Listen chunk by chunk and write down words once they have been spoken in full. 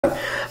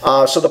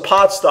So the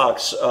pot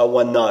stocks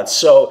went nuts.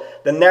 So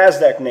the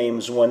NASDAQ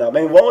names went up.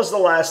 I mean, when was the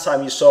last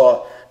time you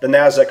saw the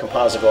NASDAQ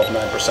composite go up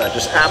 9%?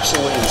 Just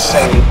absolutely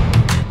insane.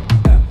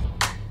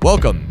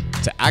 Welcome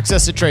to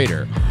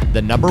AccessATrader,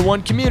 the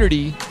 #1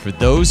 community for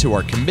those who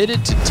are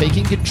committed to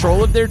taking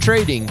control of their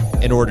trading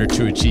in order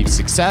to achieve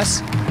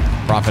success,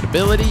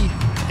 profitability,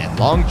 and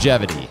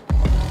longevity.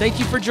 Thank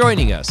you for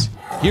joining us.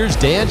 Here's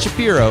Dan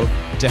Shapiro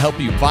to help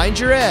you find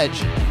your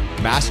edge,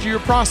 master your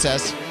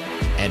process,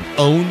 and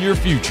own your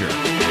future.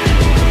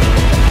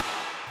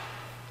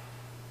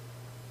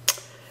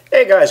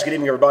 Hey guys, good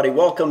evening everybody.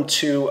 Welcome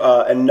to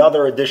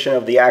another edition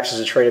of the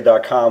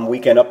AccessATrader.com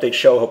weekend update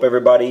show. Hope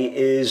everybody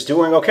is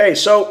doing okay.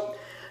 So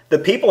the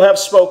people have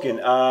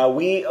spoken.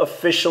 We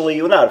officially,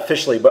 well, not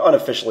officially, but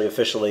unofficially,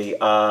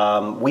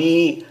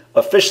 we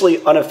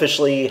officially,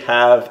 unofficially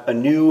have a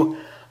new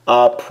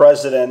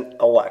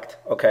president-elect.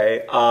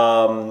 Okay,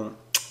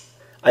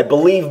 I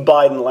believe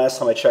Biden, last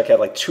time I checked, had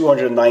like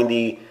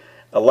 290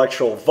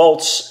 electoral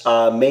votes,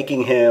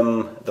 making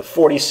him the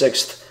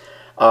 46th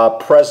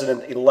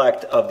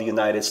president-elect of the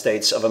United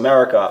States of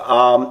America.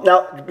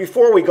 Now,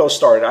 before we go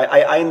started,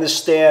 I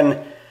understand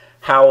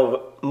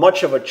how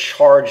much of a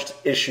charged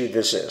issue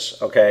this is,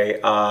 okay?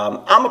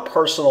 I'm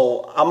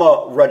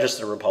a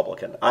registered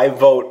Republican. I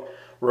vote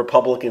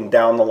Republican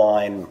down the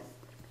line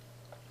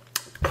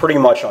pretty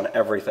much on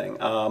everything.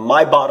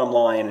 My bottom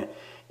line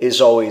is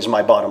always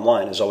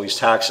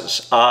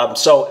taxes.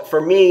 So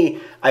for me,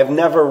 I've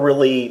never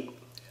really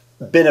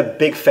been a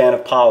big fan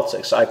of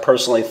politics. I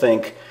personally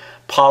think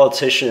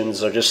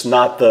politicians are just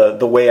not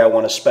the way I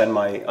want to spend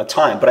my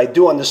time. But I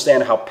do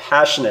understand how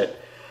passionate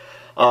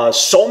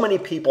so many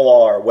people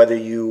are, whether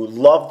you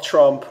love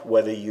Trump,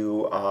 whether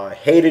you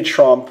hated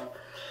Trump.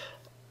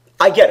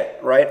 I get it,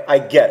 right? I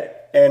get it.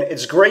 And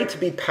it's great to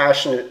be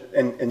passionate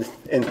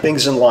in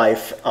things in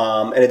life,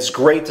 and it's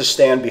great to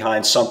stand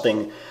behind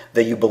something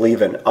that you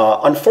believe in.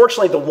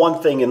 Unfortunately, the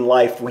one thing in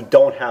life we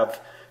don't have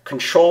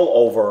control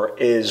over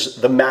is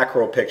the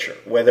macro picture,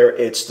 whether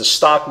it's the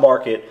stock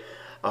market,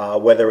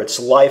 whether it's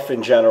life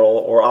in general,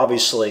 or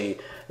obviously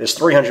there's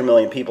 300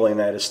 million people in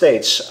the United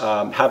States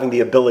having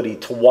the ability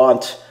to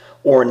want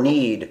or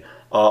need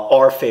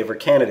our favorite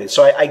candidate.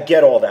 So I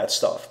get all that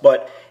stuff.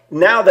 But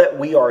now that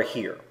we are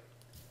here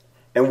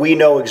and we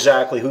know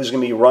exactly who's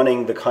going to be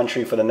running the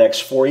country for the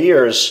next 4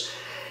 years,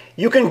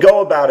 you can go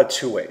about it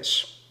two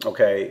ways.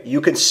 Okay, you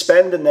can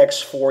spend the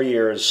next 4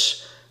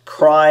 years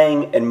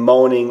crying and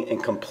moaning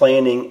and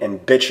complaining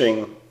and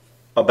bitching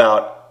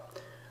about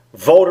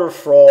voter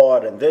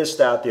fraud and this,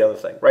 that, the other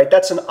thing, right?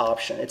 That's an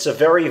option. It's a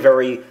very,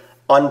 very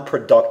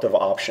unproductive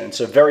option.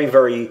 It's a very,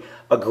 very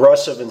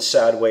aggressive and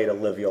sad way to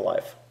live your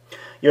life.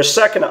 Your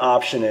second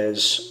option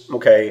is,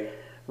 okay,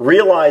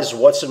 realize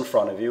what's in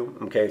front of you.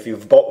 Okay, if you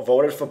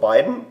voted for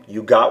Biden,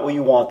 you got what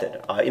you wanted.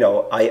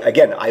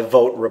 I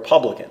vote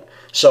Republican.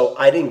 So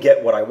I didn't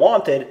get what I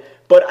wanted,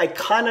 but I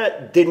kind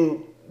of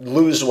didn't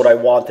lose what I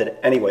wanted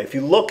anyway. If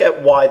you look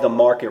at why the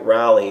market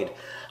rallied,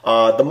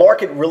 the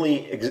market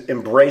really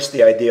embraced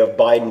the idea of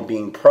Biden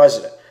being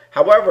president.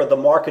 However, the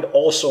market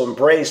also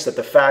embraced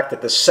the fact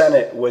that the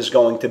Senate was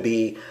going to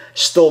be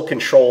still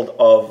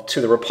controlled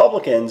to the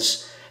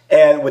Republicans,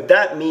 and what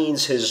that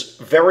means, his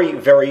very,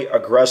 very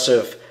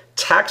aggressive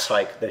tax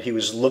hike that he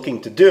was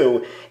looking to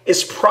do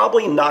is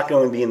probably not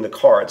going to be in the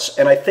cards.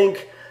 And I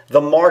think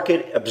the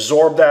market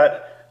absorbed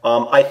that.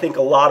 I think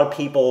a lot of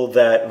people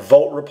that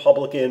vote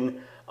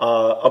Republican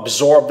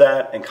absorbed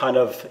that and kind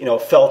of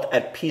felt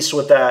at peace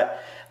with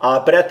that.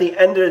 But at the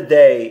end of the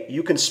day,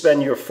 you can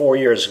spend your 4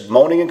 years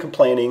moaning and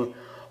complaining,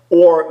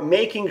 or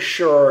making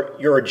sure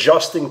you're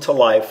adjusting to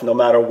life, no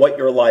matter what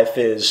your life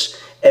is,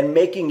 and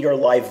making your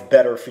life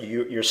better for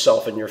you,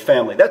 yourself and your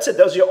family. That's it.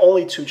 Those are your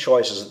only two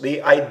choices.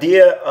 The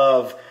idea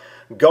of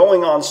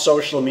going on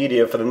social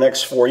media for the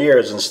next 4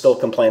 years and still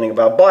complaining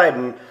about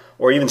Biden,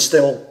 or even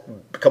still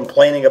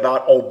complaining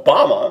about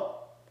Obama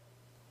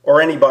or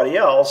anybody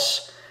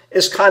else,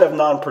 is kind of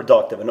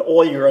non-productive. And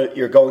all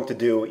you're going to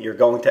do, you're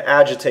going to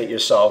agitate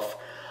yourself.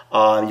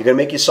 You're going to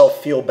make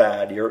yourself feel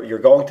bad. You're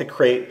going to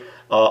create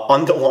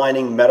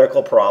underlying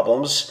medical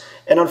problems.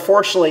 And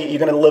unfortunately, you're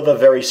going to live a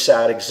very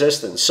sad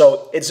existence.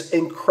 So it's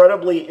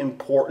incredibly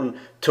important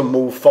to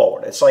move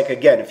forward. It's like,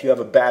 again, if you have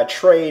a bad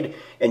trade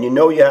and you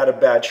know you had a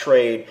bad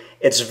trade,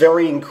 it's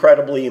very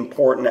incredibly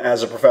important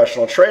as a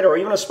professional trader, or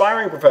even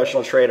aspiring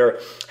professional trader,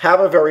 have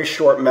a very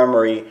short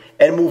memory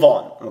and move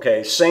on.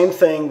 Okay, same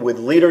thing with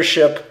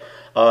leadership.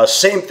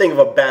 Same thing of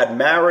a bad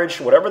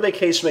marriage, whatever the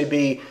case may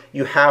be,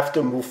 you have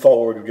to move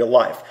forward with your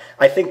life.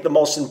 I think the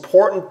most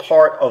important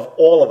part of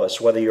all of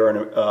us, whether you're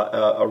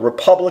a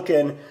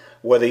Republican,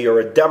 whether you're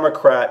a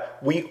Democrat,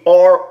 we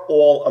are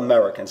all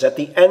Americans. At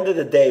the end of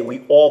the day,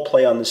 we all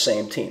play on the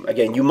same team.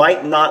 Again, you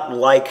might not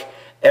like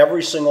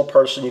every single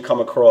person you come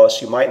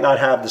across. You might not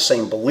have the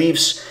same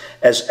beliefs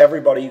as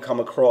everybody you come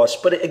across.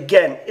 But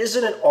again,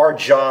 isn't it our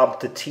job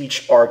to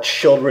teach our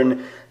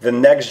children, the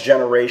next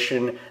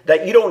generation,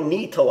 that you don't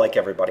need to like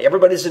everybody.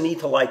 Everybody doesn't need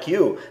to like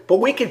you, but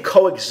we could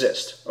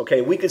coexist,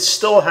 okay? We could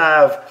still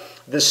have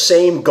the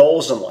same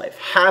goals in life.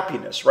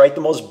 Happiness, right?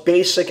 The most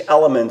basic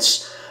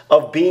elements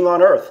of being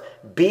on earth.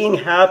 Being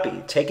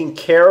happy, taking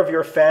care of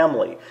your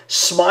family,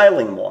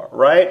 smiling more,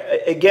 right?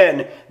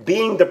 Again,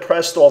 being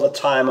depressed all the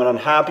time and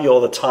unhappy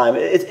all the time,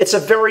 it's a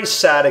very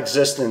sad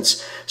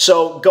existence.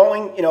 So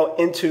going,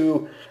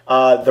 into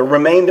the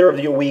remainder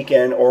of your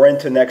weekend or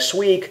into next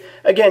week,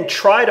 again,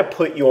 try to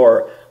put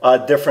your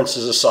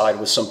differences aside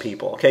with some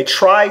people, okay?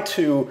 Try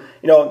to,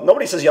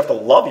 nobody says you have to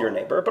love your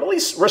neighbor, but at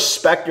least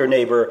respect your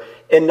neighbor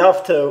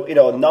enough to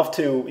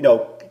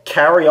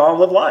carry on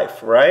with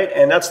life, right?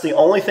 And that's the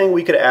only thing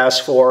we could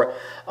ask for.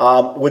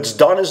 What's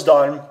done is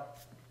done.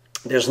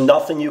 There's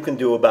nothing you can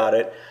do about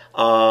it.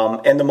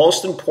 And the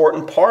most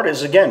important part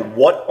is, again,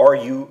 what are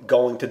you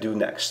going to do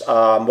next?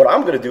 What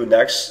I'm going to do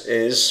next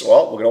is,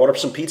 well, we're going to order up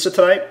some pizza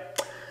tonight.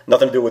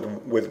 Nothing to do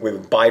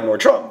with Biden or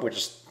Trump, which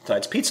is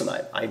tonight's pizza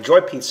night. I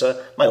enjoy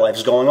pizza. My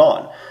life's going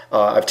on.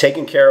 I've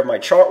taken care of my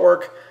chart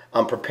work.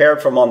 I'm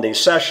prepared for Monday's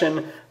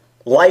session.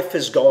 Life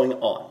is going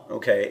on,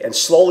 okay? And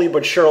slowly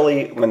but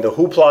surely, when the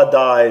hoopla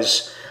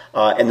dies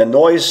and the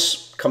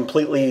noise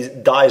completely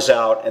dies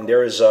out and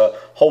there is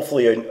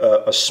hopefully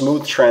a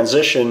smooth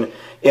transition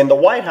in the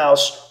White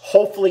House,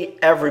 hopefully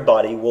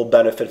everybody will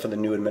benefit from the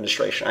new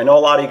administration. I know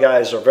a lot of you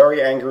guys are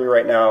very angry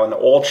right now and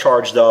all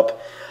charged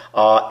up,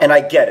 and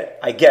I get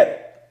it.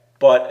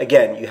 But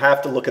again, you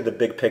have to look at the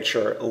big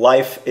picture.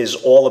 Life is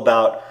all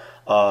about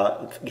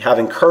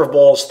having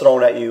curveballs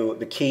thrown at you.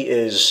 The key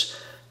is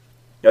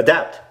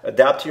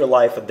adapt to your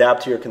life,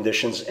 adapt to your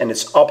conditions, and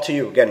it's up to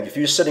you. Again, if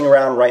you're sitting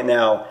around right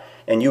now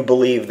and you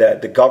believe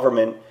that the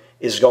government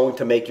is going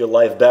to make your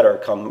life better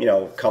come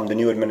the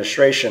new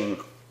administration,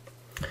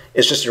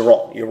 it's just you're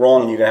wrong. You're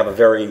wrong, and you're going to have a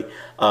very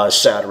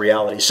sad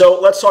reality. So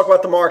let's talk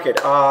about the market.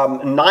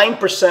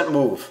 9%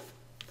 move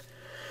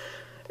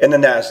in the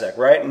NASDAQ,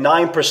 right?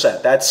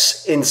 9%.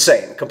 That's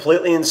insane,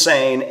 completely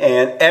insane.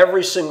 And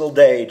every single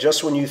day,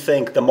 just when you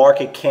think the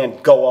market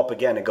can't go up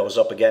again, it goes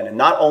up again. And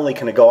not only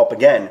can it go up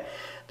again,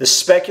 the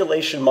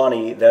speculation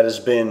money that has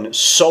been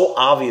so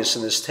obvious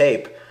in this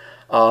tape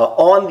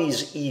on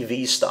these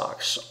EV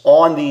stocks,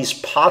 on these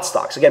pot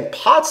stocks. Again,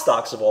 pot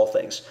stocks of all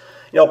things.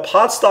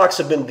 Pot stocks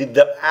have been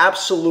the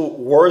absolute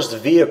worst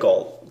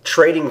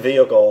trading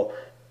vehicle,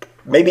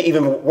 maybe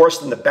even worse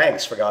than the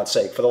banks, for God's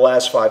sake, for the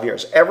last 5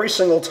 years. Every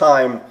single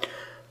time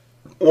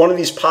one of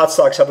these pot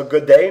stocks have a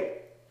good day,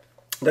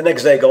 the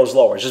next day goes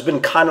lower. It's just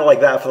been kind of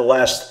like that for the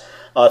last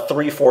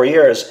 3-4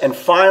 years. And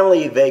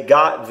finally, they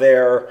got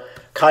their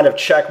kind of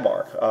check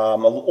mark.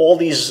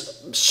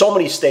 So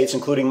many states,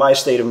 including my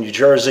state of New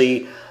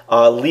Jersey,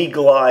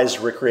 legalized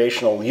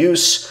recreational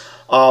use.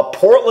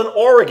 Portland,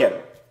 Oregon,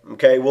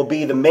 okay, will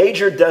be the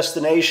major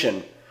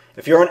destination.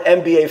 If you're an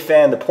NBA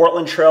fan, the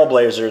Portland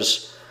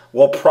Trailblazers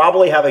will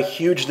probably have a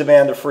huge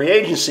demand of free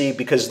agency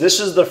because this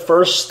is the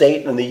first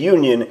state in the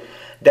union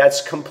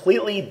that's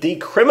completely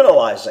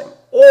decriminalizing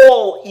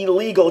all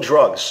illegal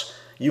drugs.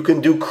 You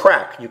can do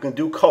crack, you can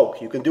do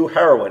coke, you can do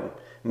heroin,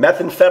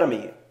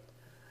 methamphetamine.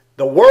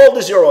 The world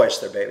is your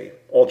oyster, baby.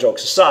 All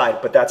jokes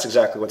aside, but that's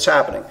exactly what's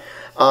happening.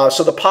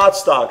 So the pot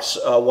stocks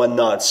went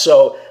nuts.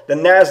 So the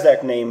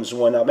NASDAQ names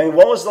went up. I mean,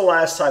 when was the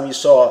last time you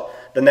saw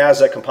the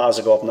NASDAQ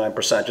composite go up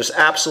 9%? Just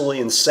absolutely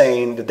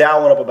insane. The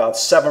Dow went up about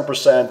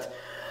 7%,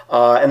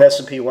 and the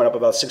S&P went up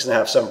about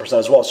 6.5%, 7%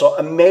 as well. So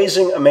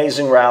amazing,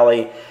 amazing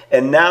rally.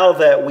 And now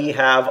that we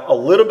have a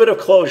little bit of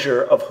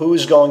closure of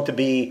who's going to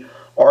be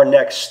our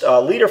next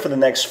leader for the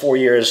next 4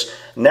 years,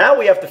 now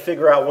we have to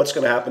figure out what's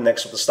going to happen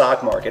next with the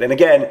stock market. And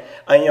again,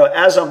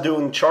 as I'm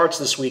doing charts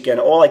this weekend,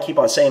 all I keep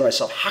on saying to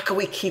myself, how can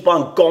we keep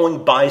on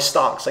going buy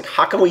stocks? Like,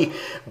 how can we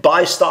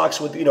buy stocks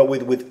with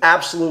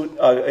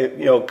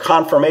absolute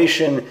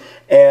confirmation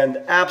and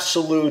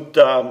absolute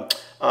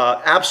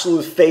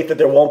faith that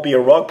there won't be a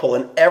rug pull,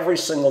 and every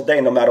single day,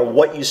 no matter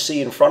what you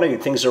see in front of you,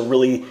 things are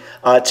really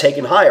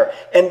taken higher.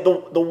 And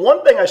the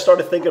one thing I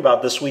started thinking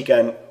about this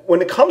weekend,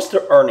 when it comes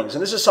to earnings,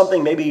 and this is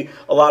something maybe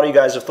a lot of you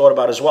guys have thought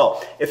about as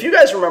well. If you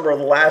guys remember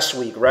last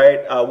week,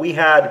 right, we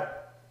had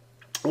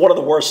one of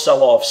the worst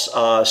sell-offs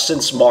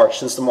since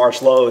the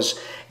March lows,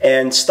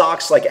 and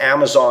stocks like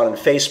Amazon and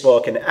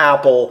Facebook and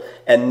Apple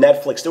and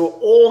Netflix, they were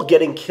all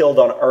getting killed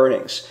on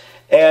earnings.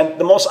 And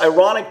the most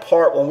ironic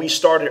part, when we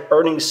started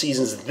earnings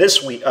seasons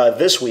this week,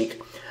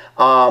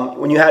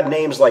 when you had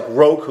names like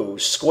Roku,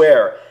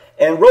 Square,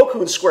 and Roku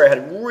and Square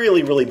had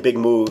really, really big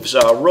moves.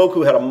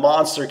 Roku had a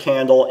monster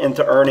candle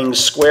into earnings.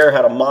 Square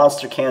had a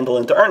monster candle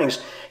into earnings.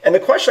 And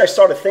the question I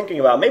started thinking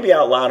about, maybe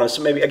out loud, and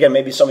so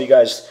maybe some of you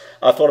guys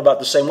thought about it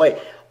the same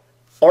way.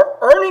 Are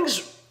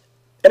earnings,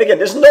 and again,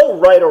 there's no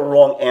right or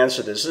wrong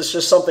answer to this. It's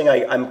just something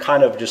I'm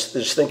kind of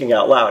just thinking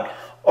out loud.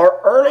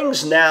 Are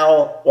earnings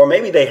now, or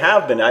maybe they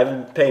have been, I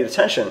haven't been paying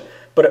attention,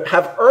 but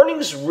have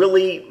earnings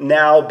really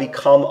now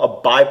become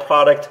a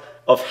byproduct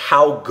of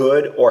how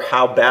good or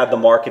how bad the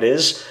market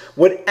is?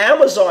 Would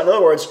Amazon, in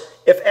other words,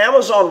 if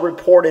Amazon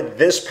reported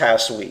this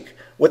past week,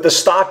 would the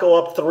stock go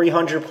up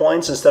 300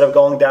 points instead of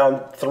going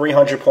down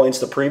 300 points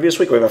the previous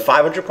week, or even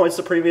 500 points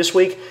the previous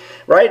week,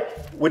 right?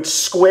 Would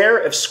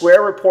Square, if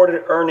Square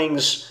reported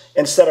earnings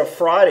instead of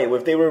Friday,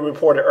 if they would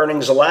reported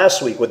earnings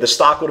last week, would the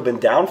stock would have been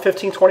down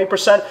 15,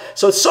 20%?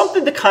 So it's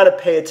something to kind of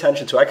pay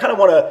attention to. I kind of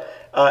want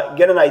to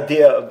get an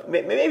idea of,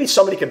 maybe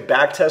somebody could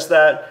backtest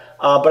that,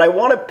 but I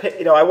want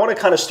to, I want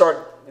to kind of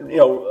start,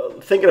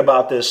 thinking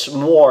about this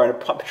more and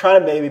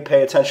trying to maybe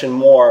pay attention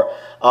more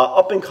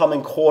up and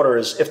coming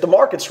quarters. If the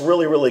market's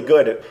really, really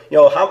good,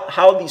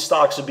 how these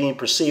stocks are being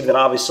perceived, and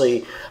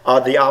obviously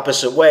the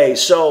opposite way.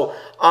 So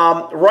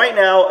right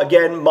now,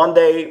 again,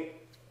 Monday.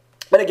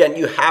 And again,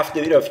 you have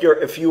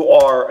to, if you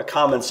are a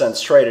common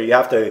sense trader, you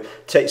have to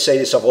say to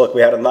yourself, look,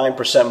 we had a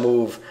 9%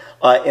 move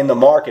in the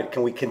market.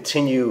 Can we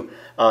continue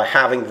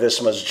having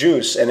this much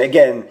juice? And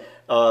again,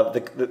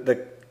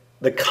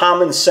 the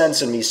common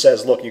sense in me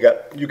says, look, you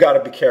got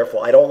to be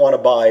careful. I don't want to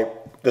buy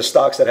the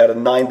stocks that had a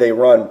 9-day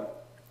run.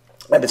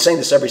 I've been saying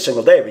this every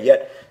single day, but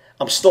yet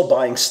I'm still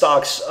buying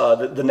stocks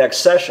the next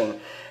session.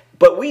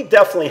 But we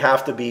definitely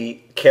have to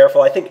be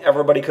careful. I think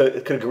everybody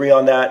could agree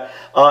on that.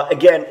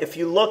 Again, if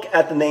you look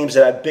at the names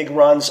that have big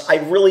runs, I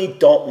really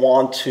don't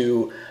want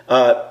to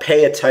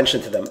pay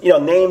attention to them.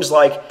 Names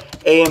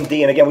like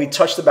AMD, and again, we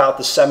touched about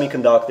the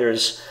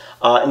semiconductors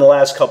in the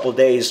last couple of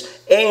days.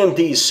 AMD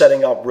is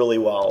setting up really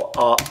well.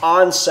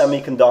 On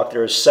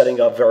semiconductors,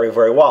 setting up very,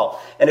 very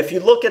well. And if you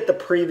look at the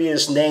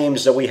previous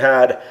names that we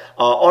had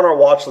on our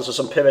watch list of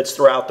some pivots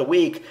throughout the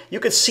week, you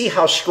could see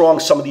how strong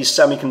some of these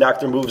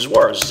semiconductor moves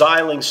were.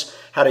 Xilinx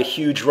had a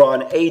huge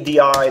run. ADI,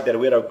 that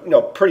we had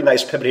a pretty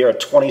nice pivot here at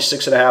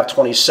 26.5,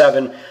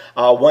 27,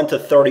 went to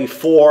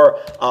 34.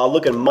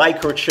 Look at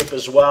Microchip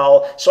as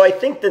well. So I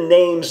think the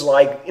names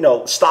like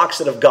stocks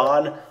that have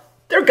gone,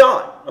 they're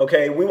gone.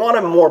 Okay, we want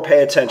to more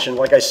pay attention,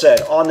 like I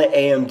said, on the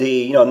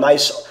AMD.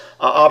 Nice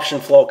option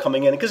flow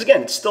coming in, because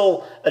again, it's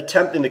still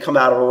attempting to come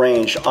out of a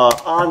range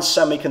on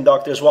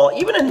semiconductor as well.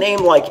 Even a name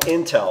like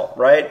Intel,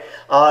 right?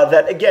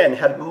 That again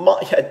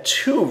had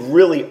two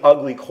really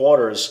ugly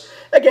quarters.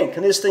 Again,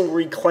 can this thing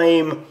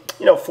reclaim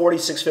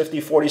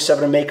 46.50,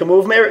 47 and make a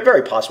move?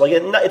 Very possible.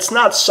 Again, it's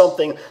not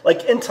something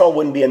like Intel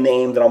wouldn't be a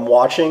name that I'm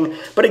watching,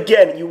 but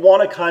again, you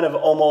want to kind of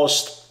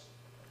almost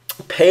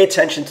pay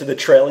attention to the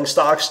trailing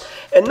stocks,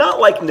 and not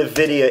like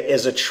NVIDIA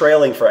is a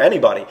trailing for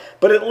anybody,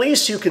 but at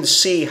least you can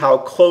see how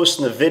close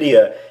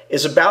NVIDIA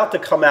is about to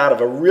come out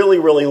of a really,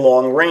 really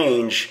long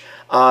range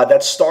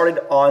that started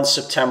on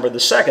September the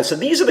 2nd. So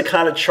these are the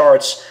kind of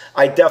charts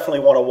I definitely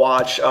want to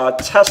watch.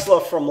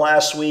 Tesla from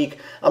last week,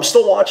 I'm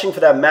still watching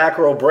for that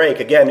macro break.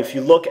 Again, if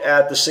you look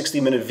at the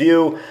 60-minute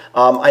view,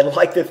 I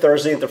liked it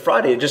Thursday into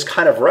Friday. It just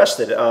kind of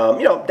rested.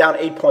 Down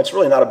 8 points,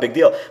 really not a big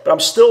deal. But I'm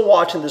still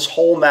watching this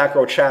whole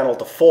macro channel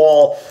to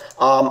fall.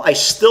 I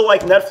still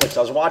like Netflix. I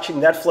was watching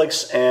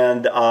Netflix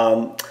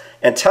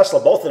and Tesla,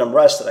 both of them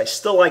rested. I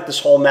still like this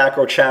whole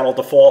macro channel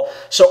to fall.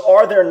 So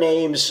are there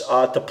names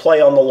to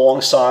play on the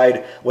long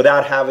side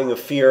without having a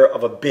fear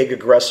of a big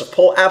aggressive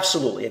pull?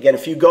 Absolutely. Again,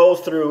 if you go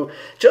through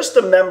just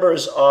the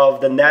members of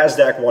the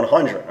NASDAQ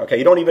 100, okay,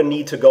 you don't even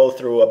need to go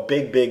through a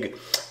big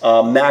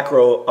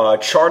macro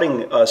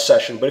charting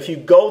session. But if you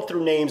go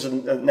through names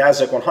in the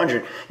NASDAQ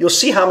 100, you'll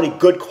see how many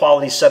good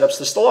quality setups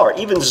there still are.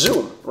 Even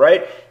Zoom,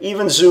 right?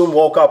 Even Zoom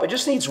woke up. It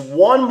just needs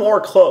one more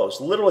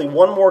close, literally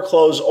one more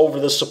close over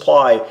the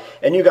supply,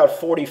 and you got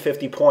 40,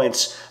 50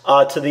 points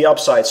to the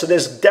upside. So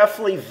there's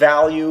definitely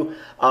value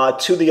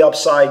to the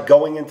upside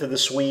going into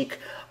this week.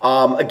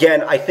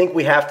 Again, I think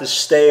we have to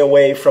stay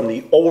away from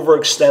the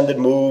overextended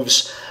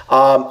moves.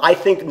 I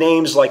think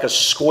names like a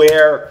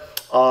Square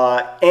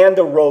and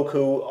a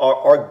Roku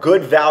are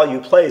good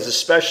value plays,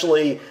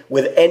 especially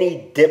with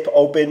any dip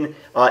open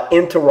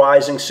into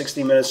rising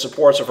 60-minute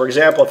support. So for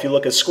example, if you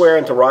look at Square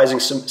into rising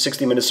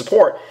 60-minute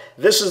support,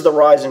 this is the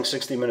rising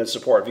 60-minute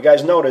support. If you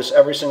guys notice,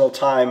 every single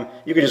time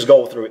you can just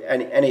go through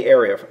any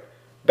area.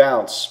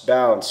 Bounce,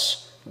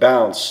 bounce,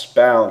 bounce,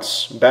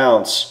 bounce,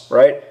 bounce,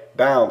 right?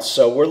 Bounce.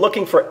 So we're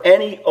looking for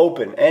any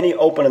open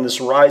in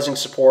this rising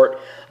support.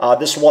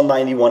 This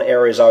 191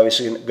 area is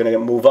obviously going to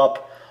move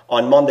up.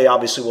 On Monday,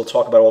 obviously, we'll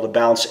talk about all the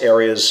bounce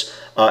areas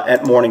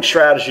at Morning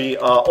Strategy.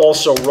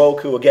 Also,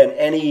 Roku, again,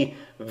 any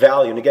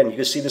value. And again, you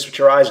can see this with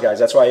your eyes, guys.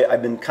 That's why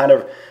I've been kind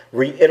of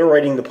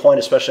reiterating the point,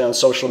 especially on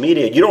social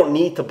media. You don't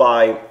need to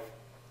buy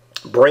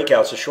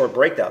breakouts or short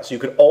breakdowns. You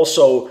could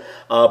also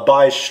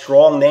buy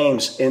strong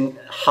names in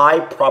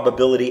high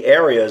probability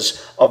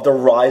areas of the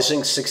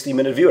rising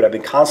 60-minute view. And I've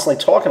been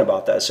constantly talking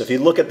about that. So if you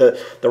look at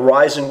the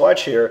rising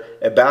wedge here,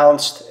 it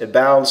bounced, it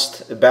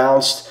bounced, it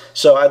bounced.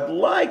 So I'd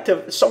like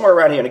to, somewhere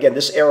around here, and again,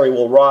 this area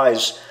will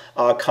rise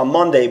come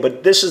Monday,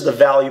 but this is the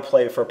value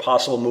play for a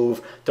possible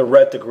move to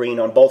red to green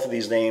on both of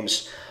these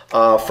names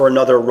for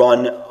another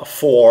run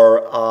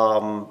for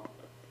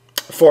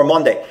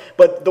Monday.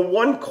 But the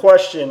one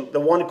question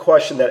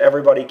that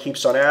everybody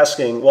keeps on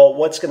asking, well,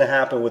 what's going to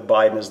happen with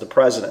Biden as the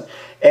president?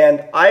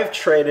 And I've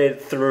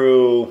traded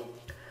through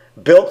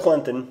Bill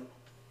Clinton,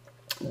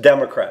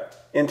 Democrat,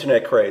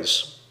 internet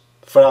craze,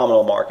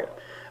 phenomenal market.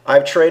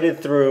 I've traded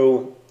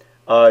through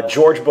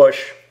George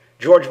Bush.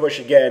 George Bush,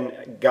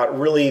 again, got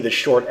really the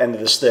short end of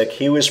the stick.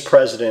 He was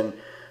president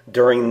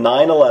during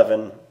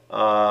 9/11.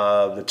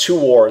 the two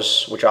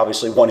wars, which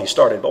obviously one he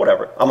started, but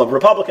whatever. I'm a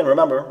Republican,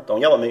 remember, don't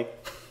yell at me,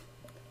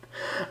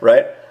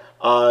 right?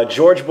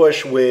 George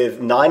Bush with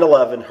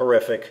 9/11,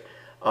 horrific.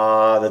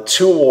 The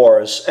two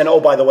wars, and oh,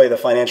 by the way, the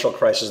financial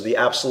crisis, the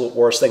absolute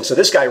worst thing. So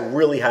this guy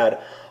really had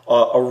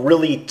a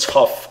really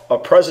tough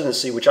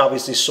presidency, which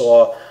obviously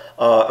saw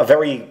a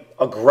very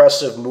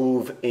aggressive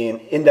move in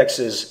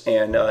indexes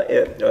and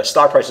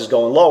stock prices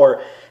going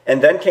lower. And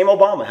then came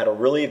Obama, had a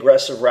really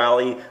aggressive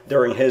rally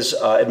during his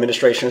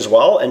administration as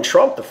well. And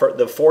Trump,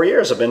 the 4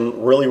 years have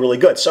been really, really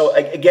good. So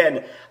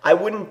again, I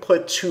wouldn't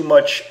put too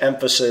much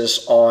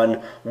emphasis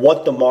on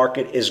what the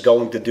market is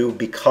going to do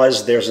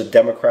because there's a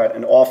Democrat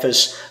in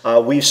office.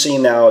 We've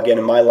seen now, again,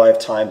 in my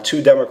lifetime,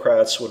 two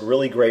Democrats with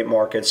really great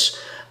markets.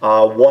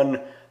 One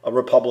a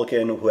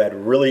Republican who had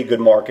really good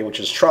market, which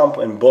is Trump,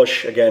 and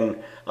Bush. Again,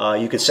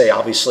 you could say,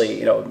 obviously,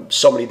 you know,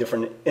 so many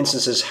different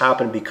instances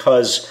happened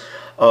because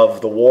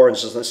of the war and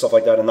stuff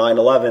like that in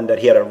 9/11, that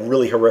he had a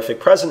really horrific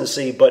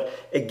presidency. But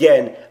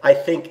again, I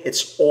think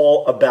it's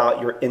all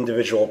about your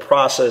individual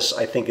process.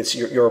 I think it's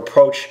your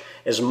approach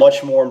is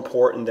much more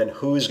important than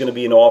who's going to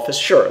be in office.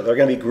 Sure, there are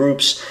going to be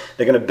groups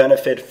that are going to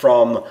benefit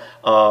from,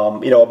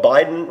 you know,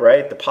 Biden,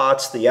 right? The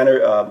POTS,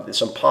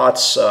 some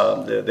POTS,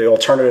 the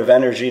alternative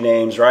energy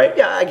names, right?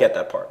 Yeah, I get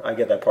that part. I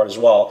get that part as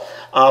well.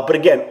 But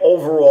again,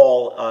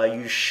 overall,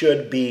 you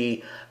should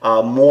be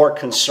more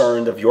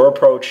concerned of your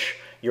approach,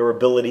 your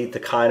ability to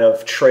kind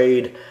of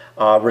trade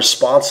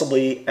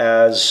responsibly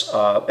as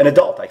an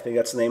adult. I think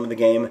that's the name of the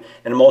game.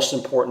 And the most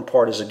important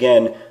part is,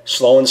 again,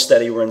 slow and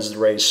steady wins the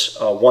race,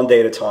 one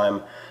day at a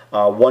time,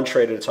 one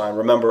trade at a time.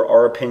 Remember,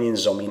 our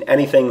opinions don't mean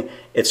anything.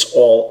 It's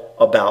all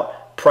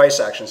about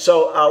price action.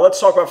 So let's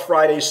talk about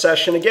Friday's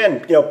session.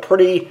 Again, you know,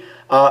 pretty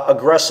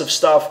aggressive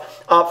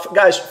stuff.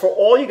 Guys, for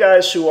all you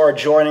guys who are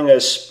joining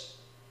us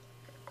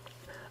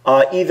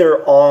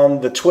either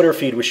on the Twitter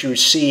feed, which you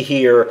see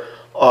here,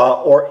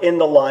 or in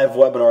the live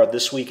webinar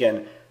this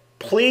weekend,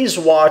 please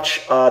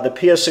watch the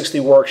PS60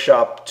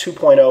 Workshop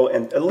 2.0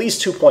 and at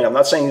least 2.0. I'm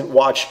not saying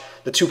watch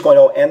the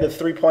 2.0 and the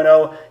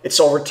 3.0. It's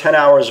over 10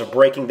 hours of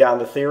breaking down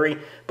the theory,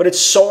 but it's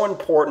so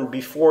important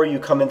before you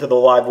come into the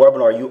live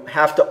webinar. You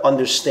have to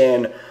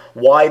understand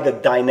why the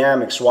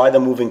dynamics, why the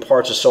moving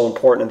parts are so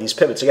important in these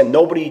pivots. Again,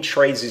 nobody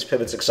trades these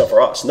pivots except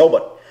for us.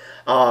 Nobody.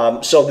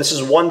 So this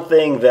is one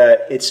thing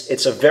that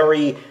it's a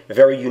very,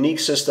 very unique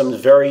system,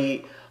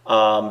 very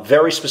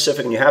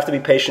specific, and you have to be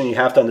patient. You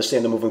have to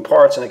understand the moving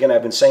parts. And again,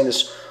 I've been saying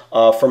this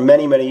for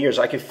many, many years.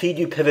 I could feed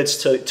you pivots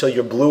till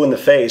you're blue in the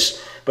face,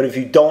 but if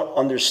you don't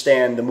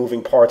understand the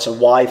moving parts and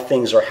why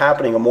things are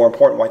happening, or more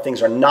important, why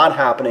things are not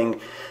happening,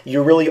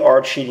 you really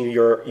are cheating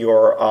your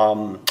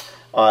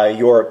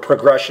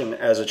progression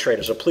as a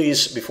trader. So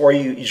please, before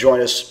you join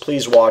us,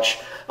 please watch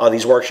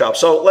these workshops.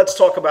 So let's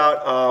talk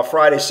about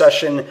Friday's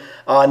session.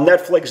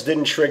 Netflix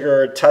didn't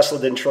trigger, Tesla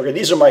didn't trigger.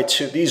 These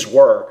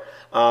were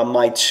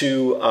my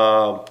two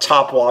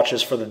top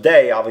watches for the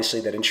day.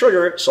 Obviously, they didn't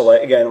trigger. So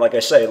again, like I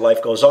say,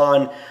 life goes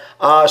on.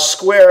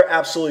 Square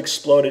absolutely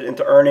exploded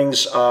into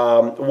earnings.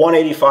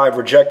 185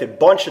 rejected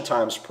bunch of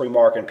times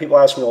pre-market. And people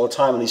ask me all the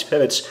time on these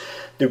pivots,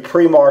 do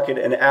pre-market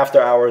and after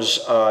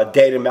hours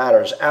data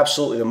matters?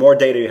 Absolutely. The more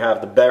data you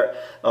have,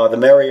 the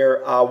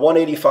merrier.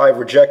 185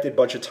 rejected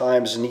bunch of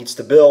times, needs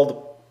to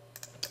build.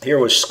 Here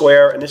was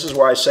Square, and this is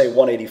where I say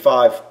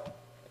 185.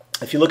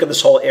 If you look at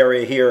this whole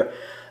area here,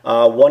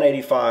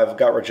 185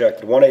 got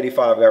rejected,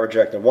 185 got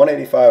rejected,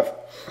 185,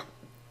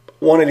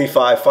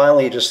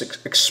 finally it just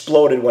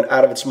exploded, went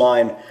out of its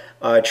mind,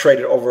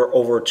 traded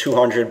over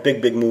 200,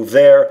 big move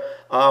there.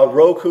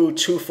 Roku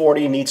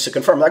 240 needs to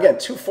confirm. Now again,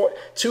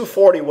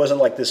 240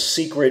 wasn't like this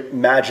secret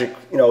magic,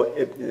 you know,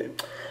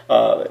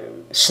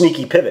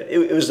 sneaky pivot.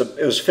 It was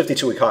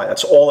 52-week high.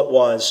 That's all it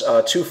was.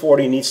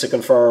 240 needs to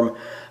confirm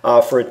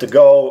for it to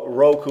go.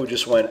 Roku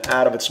just went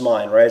out of its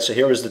mind, right? So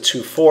here was the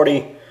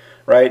 240.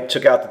 Right,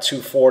 took out the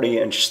 240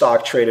 and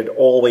stock traded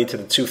all the way to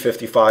the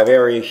 255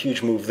 area.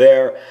 Huge move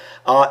there.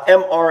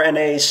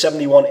 mRNA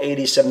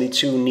 7180,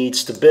 72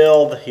 needs to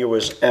build. Here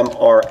was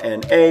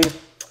mRNA.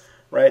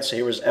 Right, so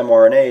here was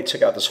mRNA.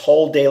 Took out this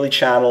whole daily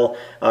channel,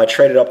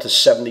 traded up to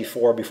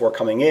 74 before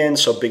coming in.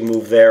 So big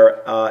move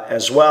there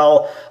as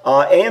well.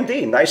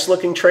 AMD, nice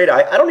looking trade.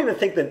 I don't even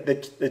think that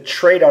the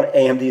trade on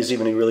AMD is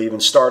really even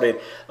started.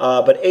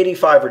 But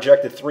 85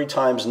 rejected 3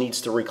 times,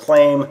 needs to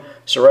reclaim.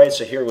 So right,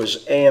 so here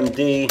was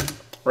AMD.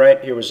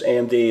 Right, here was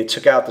AMD. It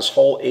took out this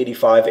whole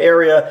 85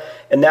 area,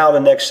 and now the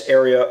next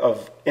area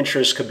of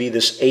interest could be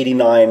this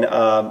 89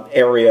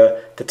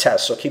 area to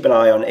test. So keep an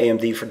eye on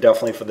AMD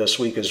definitely for this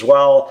week as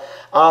well.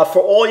 For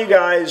all you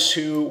guys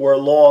who were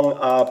long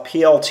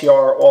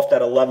PLTR off that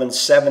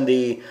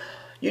 1170,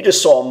 you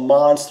just saw a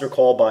monster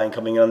call buying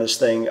coming in on this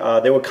thing.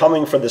 They were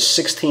coming for the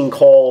 16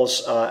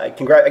 calls.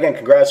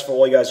 Congrats for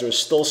all you guys who are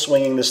still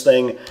swinging this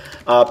thing.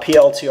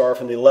 PLTR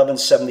from the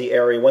 1170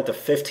 area went to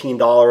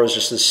 $15.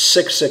 Just a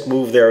sick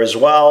move there as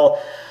well.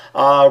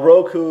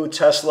 Roku,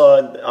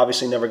 Tesla,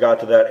 obviously never got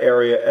to that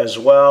area as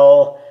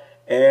well.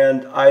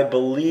 And I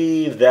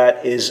believe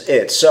that is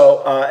it.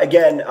 So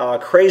again,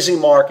 crazy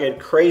market,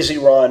 crazy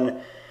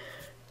run.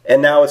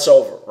 And now it's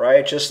over,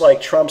 right? Just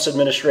like Trump's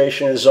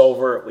administration is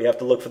over, we have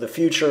to look for the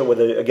future,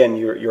 whether, again,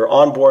 you're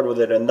on board with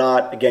it or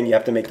not. Again, you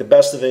have to make the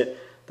best of it.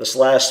 This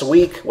last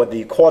week, whether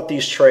you caught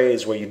these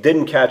trades, whether you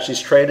didn't catch these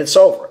trades, it's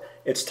over.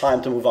 It's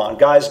time to move on.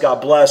 Guys,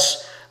 God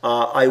bless.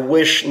 I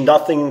wish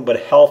nothing but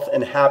health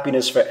and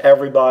happiness for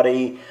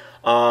everybody.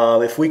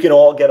 If we can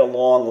all get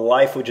along,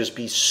 life would just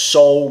be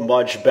so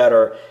much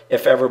better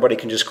if everybody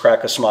can just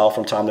crack a smile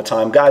from time to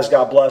time. Guys,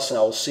 God bless, and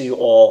I will see you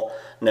all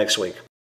next week.